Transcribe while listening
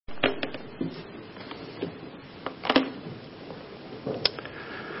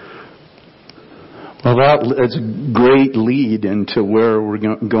Well, that's a great lead into where we're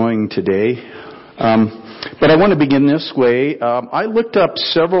going today. But I want to begin this way. I looked up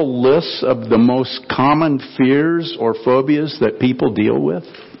several lists of the most common fears or phobias that people deal with.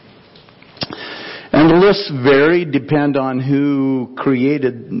 And the lists vary, depend on who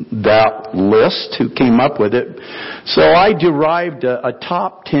created that list, who came up with it. So I derived a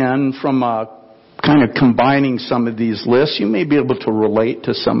top 10 from kind of combining some of these lists. You may be able to relate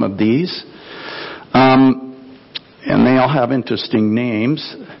to some of these. And they all have interesting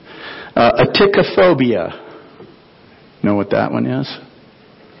names. Aticophobia. Know what that one is?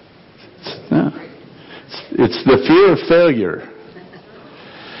 It's the fear of failure.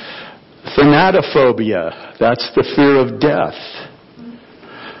 Thanatophobia. That's the fear of death.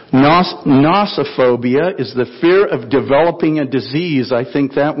 Nossophobia is the fear of developing a disease. I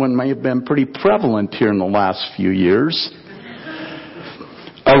think that one may have been pretty prevalent here in the last few years.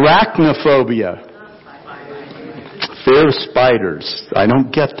 Arachnophobia. Fear of spiders. I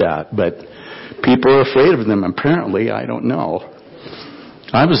don't get that, but people are afraid of them apparently. I don't know.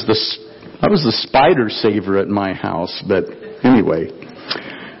 I was the spider saver at my house, but anyway.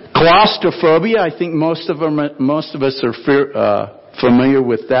 Claustrophobia. I think most of us are familiar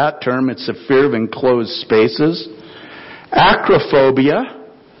with that term. It's a fear of enclosed spaces. Acrophobia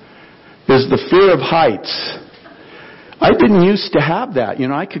is the fear of heights. I didn't used to have that.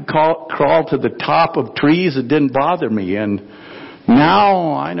 I could crawl to the top of trees. It didn't bother me. And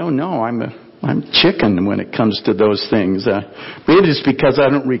now, I don't know. I'm chicken when it comes to those things. Maybe it's because I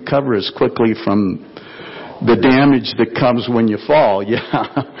don't recover as quickly from the damage that comes when you fall. Yeah.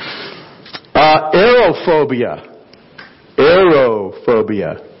 Aerophobia.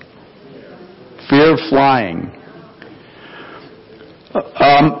 Aerophobia. Fear of flying.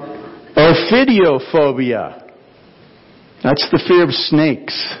 Ophidiophobia. That's the fear of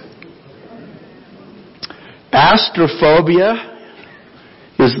snakes. Astrophobia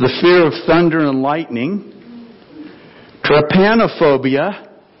is the fear of thunder and lightning. Trypanophobia,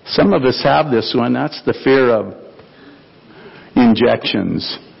 some of us have this one, that's the fear of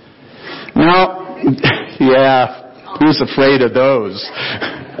injections. Now, yeah, who's afraid of those?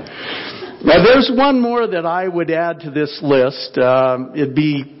 Now, there's one more that I would add to this list. It'd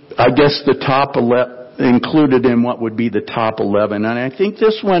be, I guess, the top 11. Included in what would be the top 11. And I think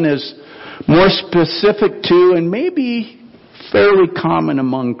this one is more specific to and maybe fairly common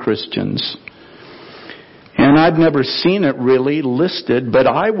among Christians. And I've never seen it really listed, but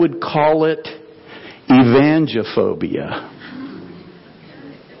I would call it evangelophobia.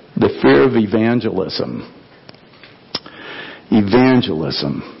 The fear of evangelism.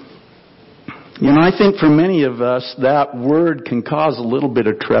 Evangelism. I think for many of us that word can cause a little bit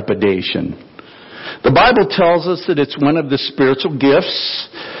of trepidation. The Bible tells us that it's one of the spiritual gifts,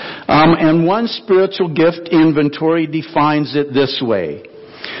 and one spiritual gift inventory defines it this way.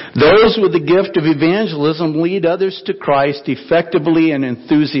 Those with the gift of evangelism lead others to Christ effectively and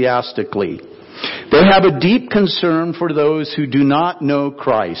enthusiastically. They have a deep concern for those who do not know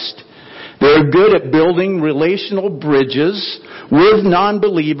Christ. They are good at building relational bridges with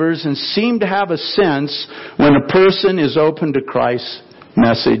non-believers and seem to have a sense when a person is open to Christ's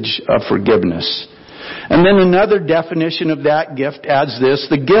message of forgiveness. And then another definition of that gift adds this: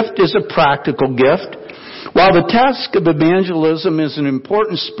 the gift is a practical gift. While the task of evangelism is an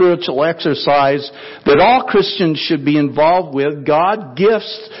important spiritual exercise that all Christians should be involved with, God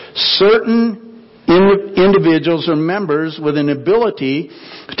gifts certain individuals or members with an ability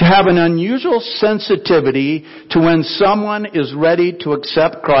to have an unusual sensitivity to when someone is ready to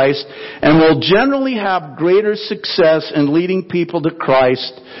accept Christ, and will generally have greater success in leading people to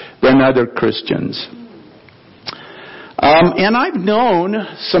Christ than other Christians. And I've known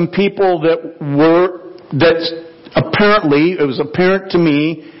some people that apparently, it was apparent to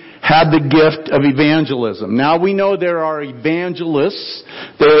me, had the gift of evangelism. Now we know there are evangelists.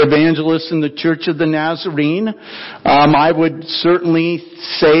 There are evangelists in the Church of the Nazarene. I would certainly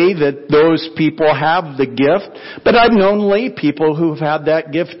say that those people have the gift, but I've known lay people who've had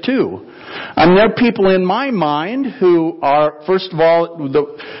that gift too. And there are people in my mind who are, first of all,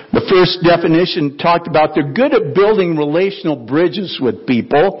 the first definition talked about, they're good at building relational bridges with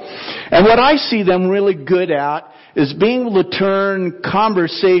people. And what I see them really good at is being able to turn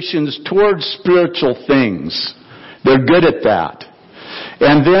conversations towards spiritual things. They're good at that.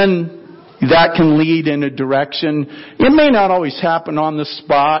 And then that can lead in a direction. It may not always happen on the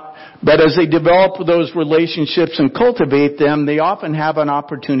spot, but as they develop those relationships and cultivate them, they often have an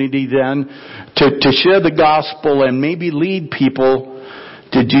opportunity then to share the gospel and maybe lead people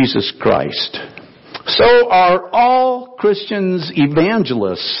to Jesus Christ. So are all Christians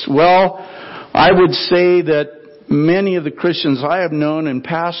evangelists? Well, I would say that many of the Christians I have known and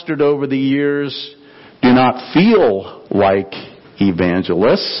pastored over the years do not feel like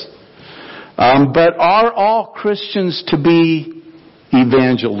evangelists. But are all Christians to be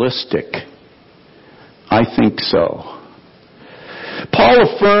evangelistic? I think so.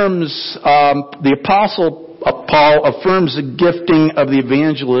 Paul affirms, the Apostle Paul affirms the gifting of the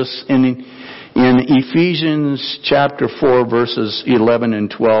evangelist in Ephesians chapter 4 verses 11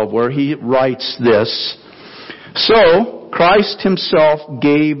 and 12, where he writes this: "So Christ himself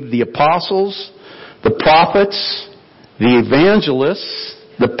gave the apostles, the prophets, the evangelists,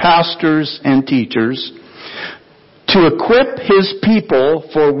 the pastors and teachers, to equip his people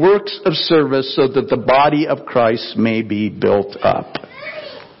for works of service so that the body of Christ may be built up."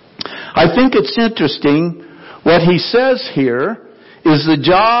 I think it's interesting what he says here is the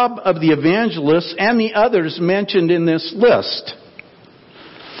job of the evangelists and the others mentioned in this list.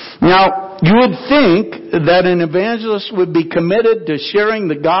 Now, you would think that an evangelist would be committed to sharing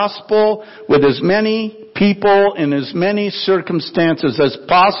the gospel with as many people in as many circumstances as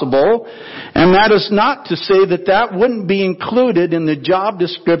possible, and that is not to say that that wouldn't be included in the job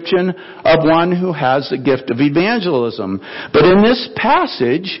description of one who has the gift of evangelism. But in this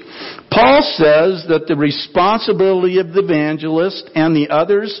passage, Paul says that the responsibility of the evangelist and the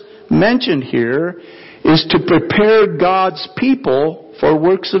others mentioned here is to prepare God's people for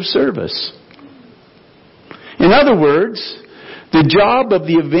works of service. In other words, the job of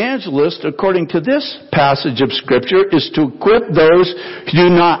the evangelist, according to this passage of Scripture, is to equip those who do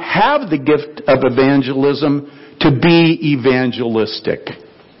not have the gift of evangelism to be evangelistic.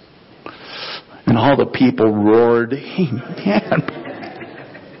 And all the people roared, "Amen."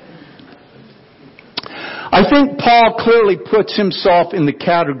 I think Paul clearly puts himself in the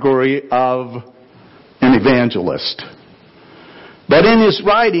category of an evangelist. But in his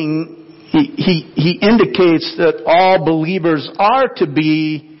writing, he indicates that all believers are to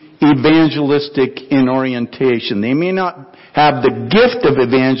be evangelistic in orientation. They may not have the gift of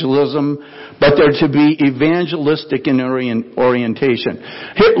evangelism, but they're to be evangelistic in orientation.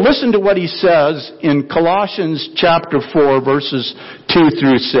 Here, listen to what he says in Colossians chapter 4, verses 2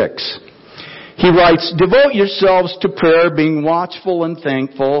 through 6. He writes, "Devote yourselves to prayer, being watchful and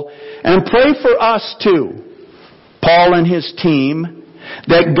thankful, and pray for us too," Paul and his team,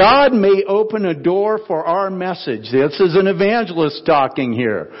 "that God may open a door for our message." This is an evangelist talking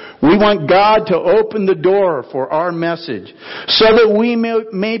here. We want God to open the door for our message, "so that we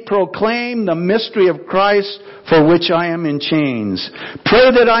may proclaim the mystery of Christ, for which I am in chains.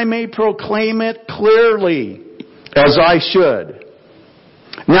 Pray that I may proclaim it clearly, as I should."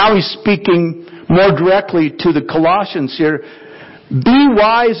 Now he's speaking more directly to the Colossians here. "Be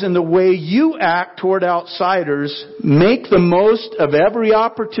wise in the way you act toward outsiders. Make the most of every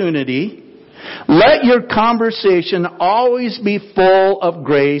opportunity. Let your conversation always be full of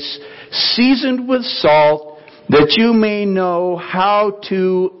grace, seasoned with salt, that you may know how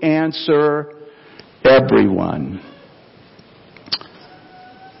to answer everyone."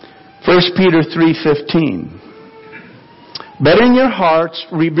 1 Peter 3:15. "But in your hearts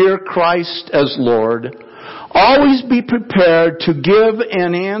revere Christ as Lord. Always be prepared to give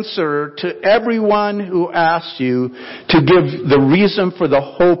an answer to everyone who asks you to give the reason for the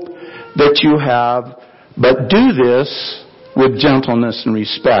hope that you have, but do this with gentleness and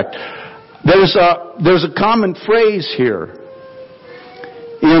respect." There's a common phrase here.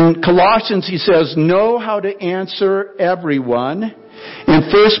 In Colossians he says, "Know how to answer everyone." In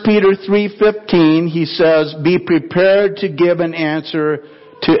 1 Peter 3:15 he says, "Be prepared to give an answer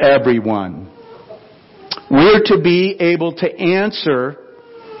to everyone." We're to be able to answer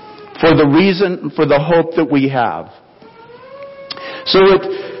for the reason, for the hope that we have. So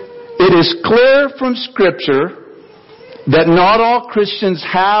it is clear from Scripture that not all Christians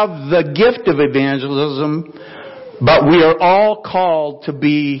have the gift of evangelism, but we are all called to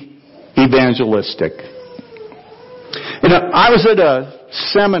be evangelistic. You know, I was at a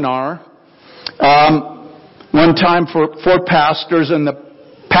seminar one time for pastors, and the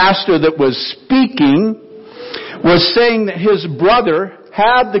pastor that was speaking was saying that his brother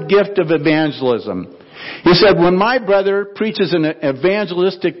had the gift of evangelism. He said, "When my brother preaches an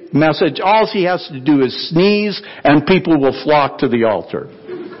evangelistic message, all he has to do is sneeze and people will flock to the altar."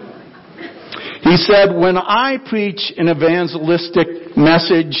 He said, "When I preach an evangelistic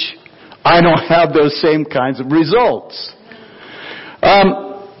message, I don't have those same kinds of results."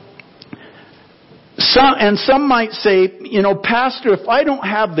 Some might say, "You know, Pastor, if I don't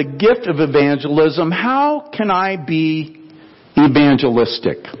have the gift of evangelism, how can I be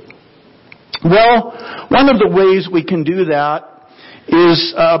evangelistic?" Well, one of the ways we can do that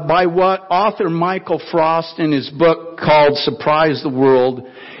is by what author Michael Frost in his book called Surprise the World.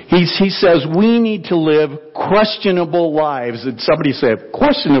 He says we need to live questionable lives. And somebody said,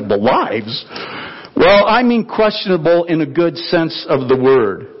 questionable lives? Well, I mean questionable in a good sense of the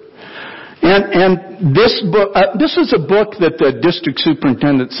word. And this book, this is a book that the district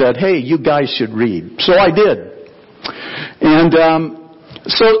superintendent said, hey, you guys should read. So I did. And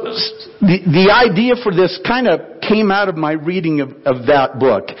so the idea for this kind of came out of my reading of that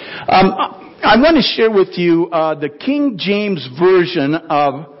book. I want to share with you the King James Version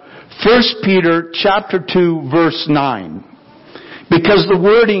of 1 Peter chapter 2 verse 9. Because the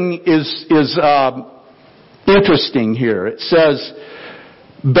wording is interesting here. It says,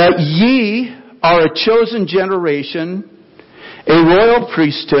 but ye are a chosen generation, a royal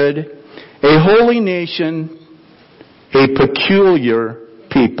priesthood, a holy nation, a peculiar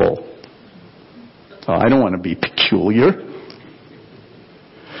people. Oh, I don't want to be peculiar.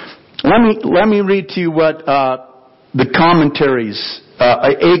 Let me read to you what the commentaries,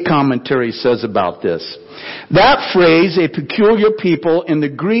 a commentary says about this. That phrase, a peculiar people, in the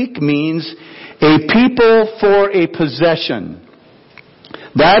Greek means a people for a possession.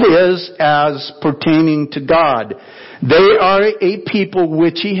 That is, as pertaining to God. They are a people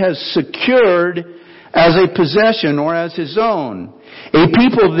which He has secured as a possession or as His own. A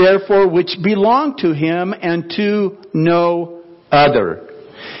people, therefore, which belong to Him and to no other.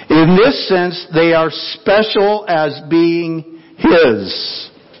 In this sense, they are special as being His.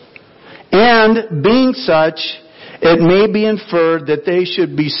 And being such, it may be inferred that they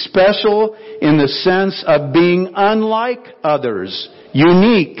should be special in the sense of being unlike others,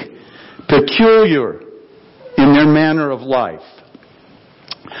 unique, peculiar in their manner of life.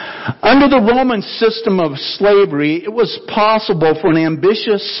 Under the Roman system of slavery, it was possible for an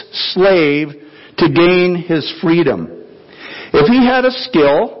ambitious slave to gain his freedom. If he had a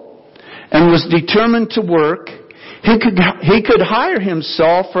skill and was determined to work, he could hire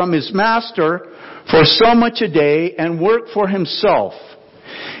himself from his master for so much a day and work for himself.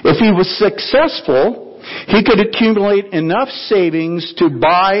 If he was successful, he could accumulate enough savings to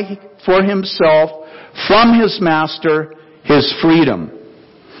buy for himself from his master his freedom.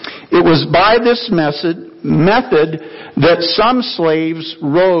 It was by this method that some slaves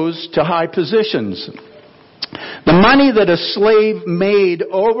rose to high positions. The money that a slave made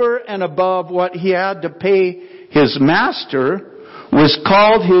over and above what he had to pay his master was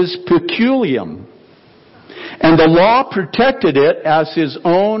called his peculium, and the law protected it as his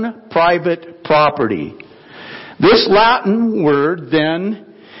own private property. This Latin word, then,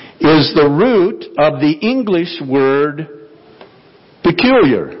 is the root of the English word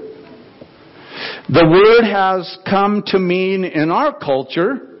peculiar. The word has come to mean in our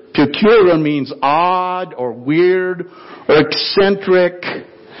culture, peculiar means odd or weird or eccentric.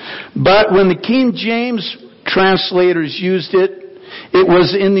 But when the King James translators used it, it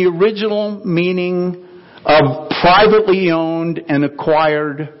was in the original meaning of privately owned and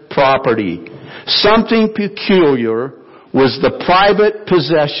acquired property. Something peculiar was the private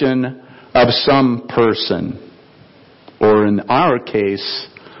possession of some person, or in our case,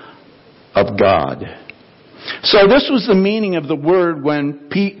 of God. So this was the meaning of the word when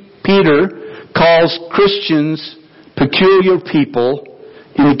Peter calls Christians peculiar people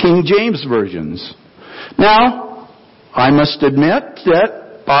in the King James versions. Now, I must admit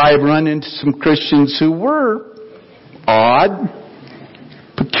that I've run into some Christians who were odd,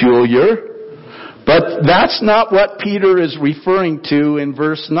 peculiar, but that's not what Peter is referring to in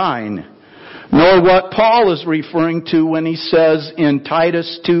verse 9, nor what Paul is referring to when he says in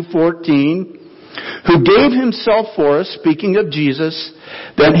Titus 2:14, who gave himself for us, speaking of Jesus,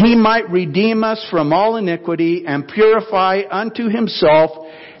 that he might redeem us from all iniquity and purify unto himself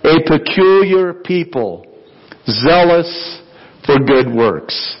a peculiar people, zealous for good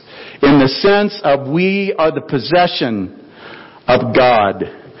works. In the sense of we are the possession of God.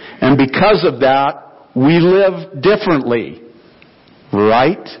 And because of that, we live differently.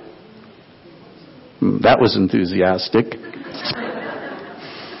 Right? That was enthusiastic.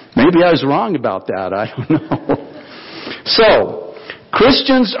 Maybe I was wrong about that. I don't know. So,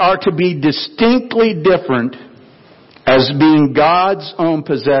 Christians are to be distinctly different as being God's own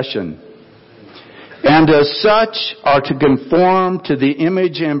possession, and as such are to conform to the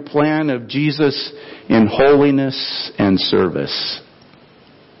image and plan of Jesus in holiness and service.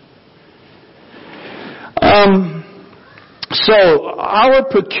 So, our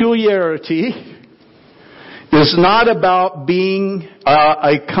peculiarity is not about being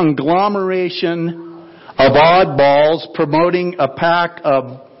a conglomeration of oddballs promoting a pack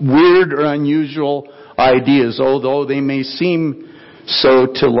of weird or unusual ideas, although they may seem so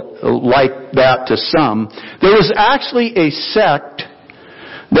to like that to some. There was actually a sect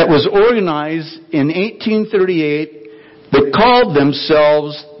that was organized in 1838 that called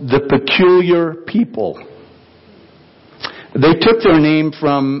themselves the Peculiar People. They took their name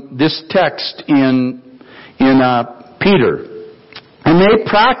from this text in Peter. And they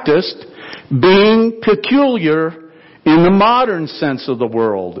practiced being peculiar in the modern sense of the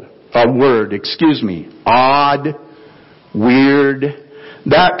word. Odd, weird,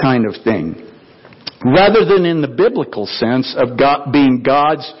 that kind of thing. Rather than in the biblical sense of God being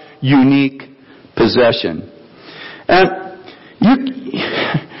God's unique possession. And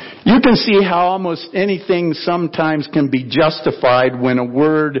you can see how almost anything sometimes can be justified when a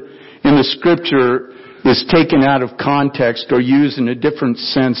word in the Scripture is taken out of context or used in a different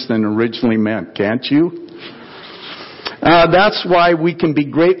sense than originally meant, can't you? That's why we can be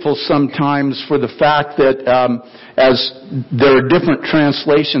grateful sometimes for the fact that as there are different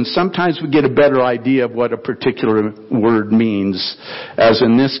translations, sometimes we get a better idea of what a particular word means, as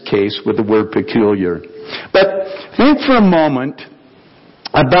in this case with the word peculiar. But think for a moment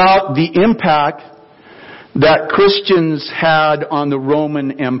about the impact that Christians had on the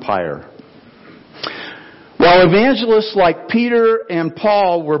Roman Empire. While evangelists like Peter and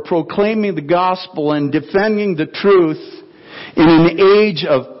Paul were proclaiming the gospel and defending the truth in an age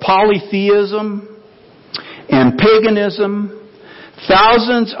of polytheism and paganism,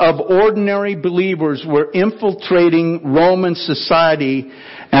 thousands of ordinary believers were infiltrating Roman society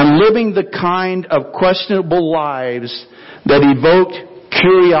and living the kind of questionable lives that evoked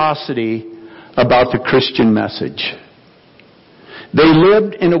curiosity about the Christian message. They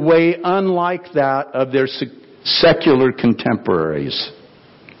lived in a way unlike that of their secular contemporaries.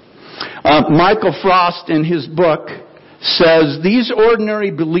 Michael Frost, in his book, says these ordinary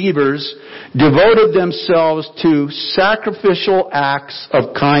believers devoted themselves to sacrificial acts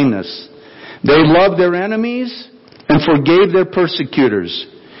of kindness. They loved their enemies and forgave their persecutors.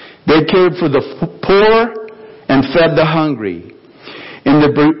 They cared for the poor and fed the hungry. In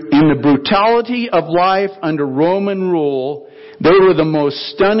the brutality of life under Roman rule, they were the most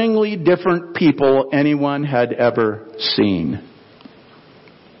stunningly different people anyone had ever seen.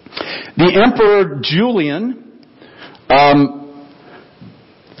 The Emperor Julian,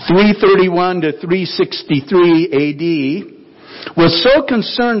 331 to 363 AD, was so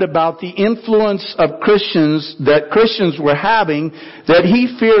concerned about the influence of Christians that Christians were having that he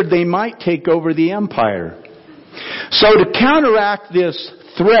feared they might take over the empire. So to counteract this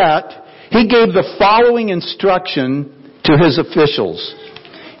threat, he gave the following instruction to his officials.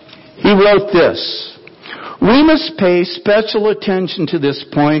 He wrote this: "We must pay special attention to this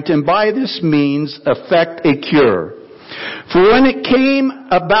point and by this means effect a cure. For when it came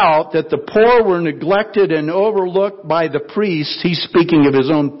about that the poor were neglected and overlooked by the priests," he's speaking of his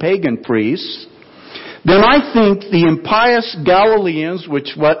own pagan priests, "then I think the impious Galileans,"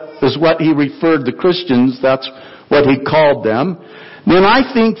 which is what he referred the Christians, that's what he called them, "then I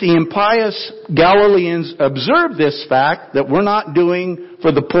think the impious Galileans observed this fact that we're not doing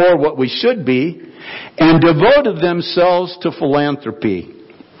for the poor what we should be and devoted themselves to philanthropy.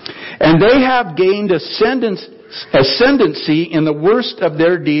 And they have gained ascendancy in the worst of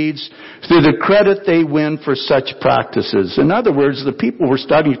their deeds through the credit they win for such practices." In other words, the people were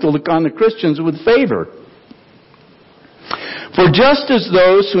starting to look on the Christians with favor. "For just as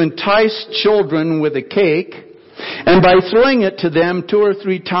those who entice children with a cake, and by throwing it to them 2 or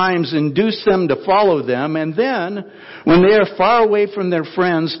 3 times induce them to follow them, and then, when they are far away from their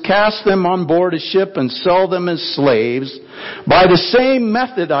friends, cast them on board a ship and sell them as slaves, by the same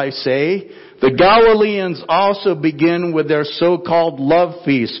method, I say, the Galileans also begin with their so-called love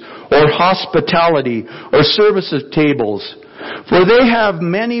feasts, or hospitality, or service of tables. For they have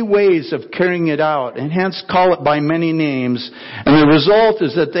many ways of carrying it out, and hence call it by many names. And the result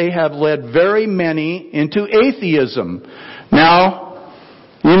is that they have led very many into atheism." Now,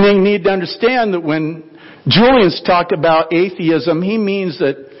 you may need to understand that when Julian's talk about atheism, he means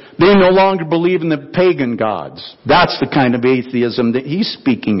that they no longer believe in the pagan gods. That's the kind of atheism that he's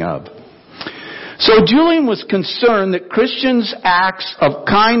speaking of. So Julian was concerned that Christians' acts of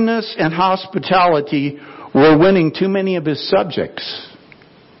kindness and hospitality were winning too many of his subjects.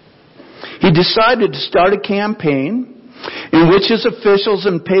 He decided to start a campaign in which his officials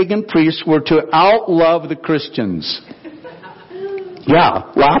and pagan priests were to outlove the Christians. Yeah,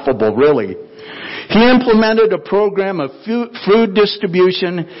 laughable, really. He implemented a program of food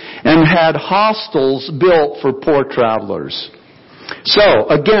distribution and had hostels built for poor travelers. So,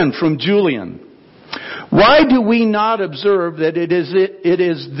 again, from Julian. "Why do we not observe that it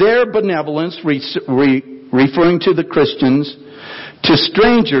is their benevolence referring to the Christians, to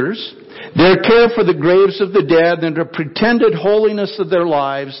strangers, their care for the graves of the dead, and the pretended holiness of their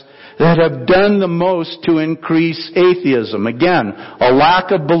lives that have done the most to increase atheism. Again, a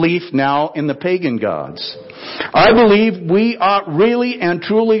lack of belief now in the pagan gods. I believe we ought really and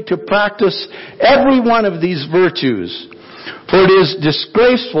truly to practice every one of these virtues. For it is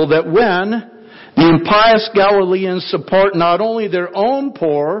disgraceful that when the impious Galileans support not only their own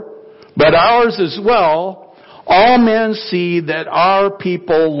poor, but ours as well, all men see that our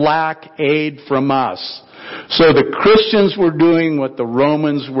people lack aid from us. So the Christians were doing what the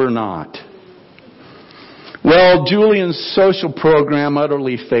Romans were not. Well, Julian's social program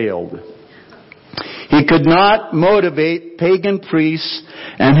utterly failed. He could not motivate pagan priests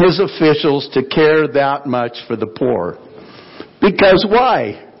and his officials to care that much for the poor. Because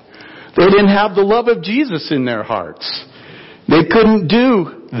why? They didn't have the love of Jesus in their hearts. They couldn't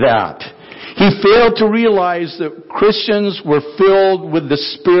do that. He failed to realize that Christians were filled with the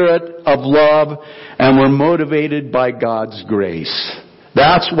spirit of love and were motivated by God's grace.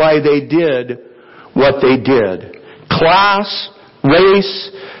 That's why they did what they did. Class,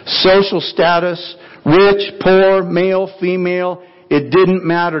 race, social status, rich, poor, male, female, it didn't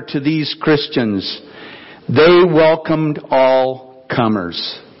matter to these Christians. They welcomed all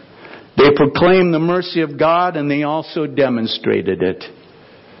comers. They proclaimed the mercy of God, and they also demonstrated it.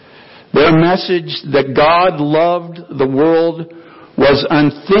 Their message that God loved the world was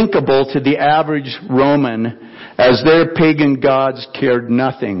unthinkable to the average Roman, as their pagan gods cared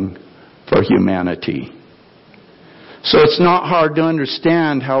nothing for humanity. So it's not hard to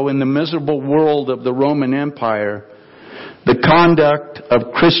understand how in the miserable world of the Roman Empire, the conduct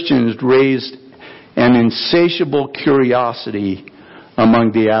of Christians raised an insatiable curiosity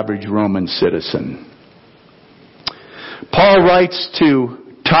among the average Roman citizen. Paul writes to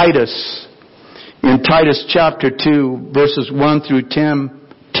Titus, in Titus chapter 2, verses 1 through 10,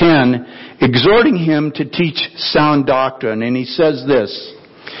 exhorting him to teach sound doctrine. And he says this,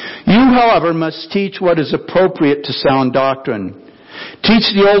 "You, however, must teach what is appropriate to sound doctrine.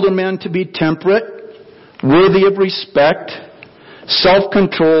 Teach the older men to be temperate, worthy of respect,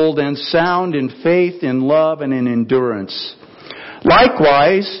 self-controlled, and sound in faith, in love, and in endurance.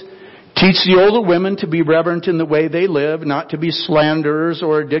 Likewise, teach the older women to be reverent in the way they live, not to be slanderers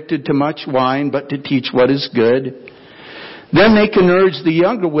or addicted to much wine, but to teach what is good. Then they can urge the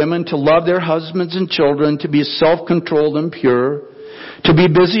younger women to love their husbands and children, to be self-controlled and pure, to be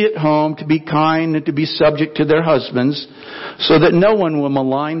busy at home, to be kind, and to be subject to their husbands, so that no one will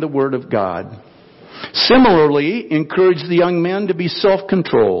malign the word of God. Similarly, encourage the young men to be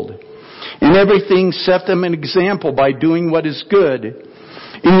self-controlled. In everything, set them an example by doing what is good.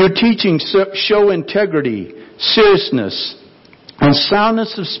 In your teaching, show integrity, seriousness, and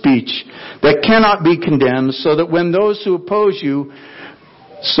soundness of speech that cannot be condemned, so that those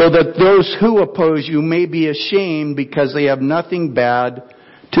who oppose you may be ashamed because they have nothing bad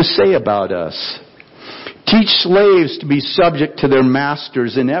to say about us. Teach slaves to be subject to their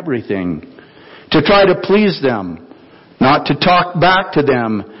masters in everything, to try to please them, not to talk back to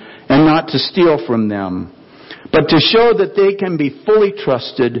them, and not to steal from them, but to show that they can be fully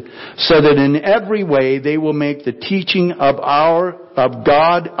trusted, so that in every way they will make the teaching of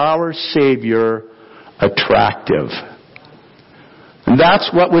God, our Savior, attractive." And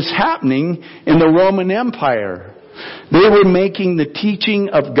that's what was happening in the Roman Empire. They were making the teaching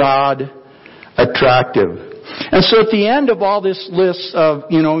of God attractive. And so at the end of all this list of,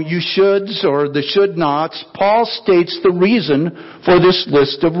 you shoulds or the should nots, Paul states the reason for this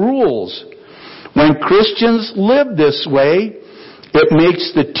list of rules. When Christians live this way, it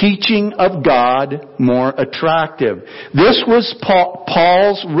makes the teaching of God more attractive. This was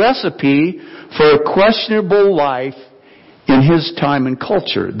Paul's recipe for a questionable life in his time and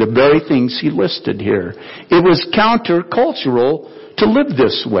culture, the very things he listed here. It was countercultural to live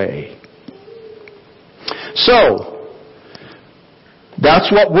this way. So, that's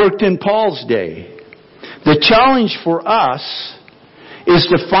what worked in Paul's day. The challenge for us is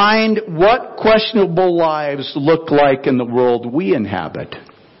to find what questionable lives look like in the world we inhabit.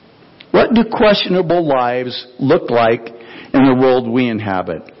 What do questionable lives look like in the world we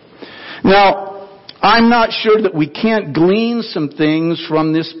inhabit? Now, I'm not sure that we can't glean some things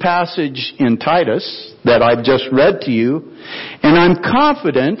from this passage in Titus that I've just read to you, and I'm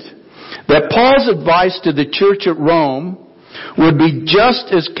confident that Paul's advice to the church at Rome would be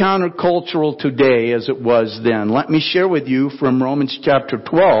just as countercultural today as it was then. Let me share with you from Romans chapter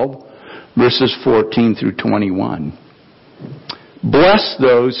 12, verses 14 through 21. "Bless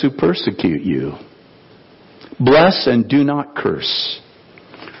those who persecute you. Bless and do not curse.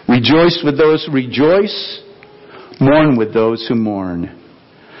 Rejoice with those who rejoice. Mourn with those who mourn.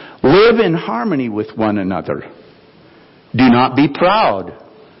 Live in harmony with one another. Do not be proud,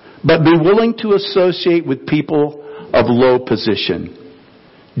 but be willing to associate with people of low position.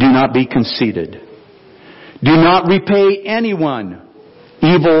 Do not be conceited. Do not repay anyone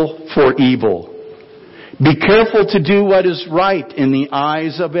evil for evil. Be careful to do what is right in the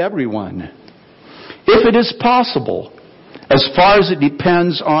eyes of everyone. If it is possible, as far as it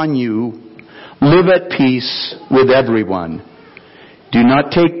depends on you, live at peace with everyone. Do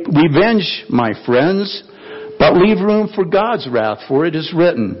not take revenge, my friends, but leave room for God's wrath, for it is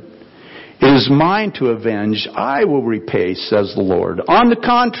written, "It is mine to avenge, I will repay, says the Lord." On the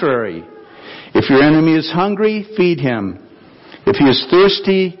contrary, if your enemy is hungry, feed him. If he is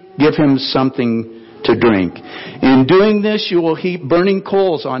thirsty, give him something to drink. In doing this, you will heap burning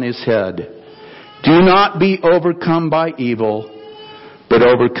coals on his head. Do not be overcome by evil, but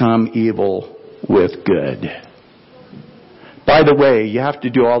overcome evil with good. By the way, you have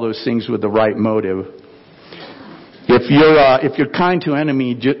to do all those things with the right motive. If you're kind to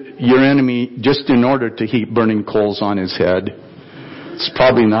your enemy just in order to heap burning coals on his head, it's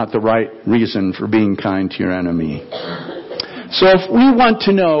probably not the right reason for being kind to your enemy. So if we want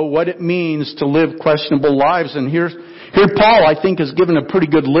to know what it means to live questionable lives, and here Paul, I think, has given a pretty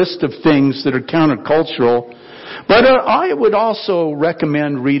good list of things that are countercultural, but I would also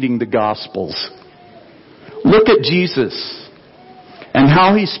recommend reading the Gospels. Look at Jesus and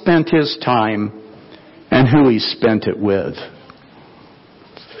how he spent his time and who he spent it with.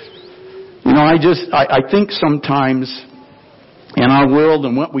 You know, I think sometimes in our world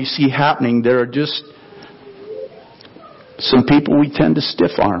and what we see happening, there are just some people we tend to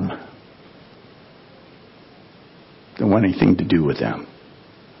stiff arm. Don't want anything to do with them.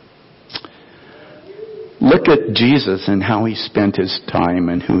 Look at Jesus and how he spent his time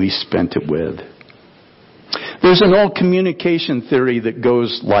and who he spent it with. There's an old communication theory that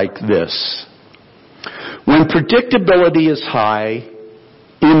goes like this. When predictability is high,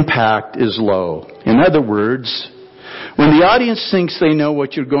 impact is low. In other words, when the audience thinks they know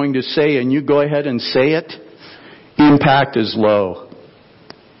what you're going to say and you go ahead and say it, impact is low.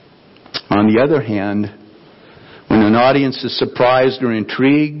 On the other hand, when an audience is surprised or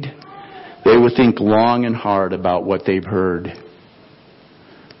intrigued, they will think long and hard about what they've heard.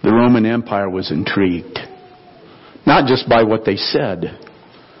 The Roman Empire was intrigued, not just by what they said,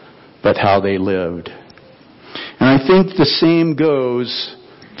 but how they lived. And I think the same goes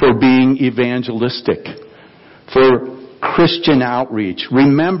for being evangelistic, for Christian outreach.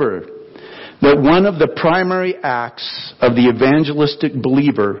 Remember that one of the primary acts of the evangelistic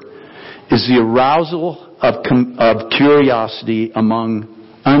believer is the arousal of curiosity among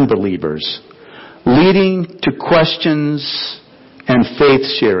unbelievers, leading to questions and faith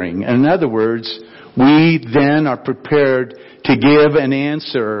sharing. In other words, we then are prepared to give an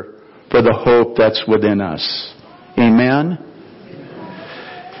answer for the hope that's within us. Amen?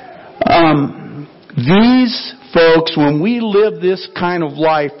 These folks, when we live this kind of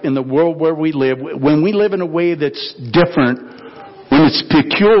life in the world where we live, when we live in a way that's different, when it's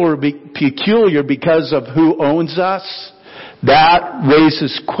peculiar because of who owns us, that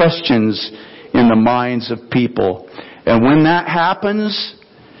raises questions in the minds of people. And when that happens,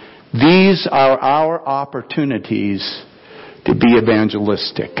 these are our opportunities to be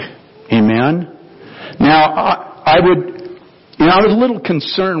evangelistic. Amen? Now, I was a little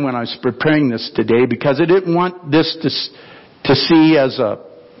concerned when I was preparing this today because I didn't want this to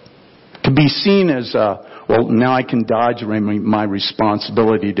be seen as well, now I can dodge my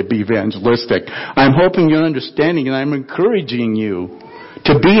responsibility to be evangelistic. I'm hoping you're understanding, and I'm encouraging you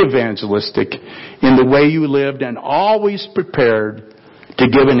to be evangelistic in the way you lived and always prepared to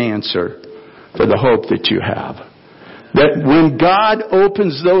give an answer for the hope that you have. That when God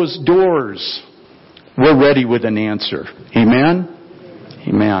opens those doors, we're ready with an answer. Amen?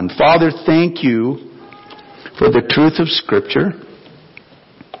 Amen. Father, thank you for the truth of Scripture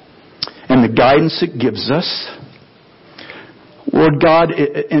and the guidance it gives us. Lord God,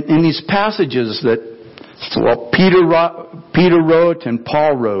 in these passages that Peter wrote and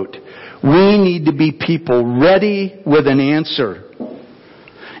Paul wrote, we need to be people ready with an answer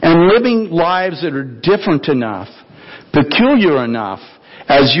and living lives that are different enough, peculiar enough,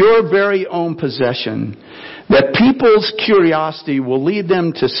 as your very own possession, that people's curiosity will lead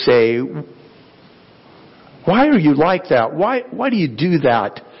them to say, why are you like that? Why do you do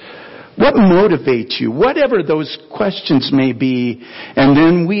that? What motivates you? Whatever those questions may be. And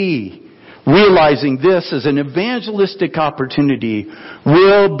then we realizing this as an evangelistic opportunity,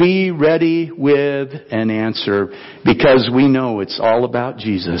 we'll be ready with an answer because we know it's all about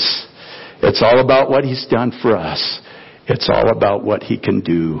Jesus. It's all about what He's done for us. It's all about what He can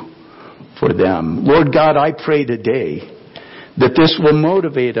do for them. Lord God, I pray today that this will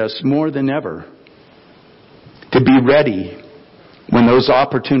motivate us more than ever to be ready when those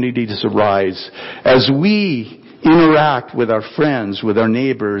opportunities arise as we interact with our friends, with our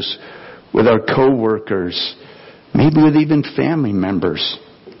neighbors, with our co-workers, maybe with even family members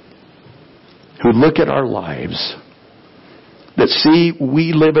who look at our lives, that see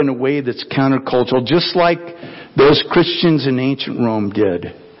we live in a way that's countercultural, just like those Christians in ancient Rome did.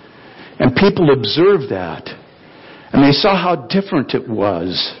 And people observed that, and they saw how different it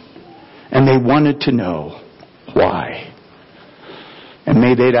was, and they wanted to know why. And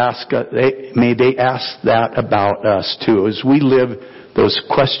may they ask that about us too, as we live those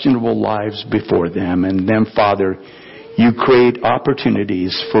questionable lives before them. And then, Father, You create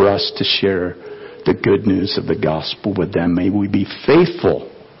opportunities for us to share the good news of the gospel with them. May we be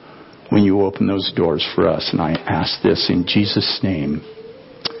faithful when You open those doors for us. And I ask this in Jesus' name.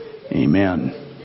 Amen.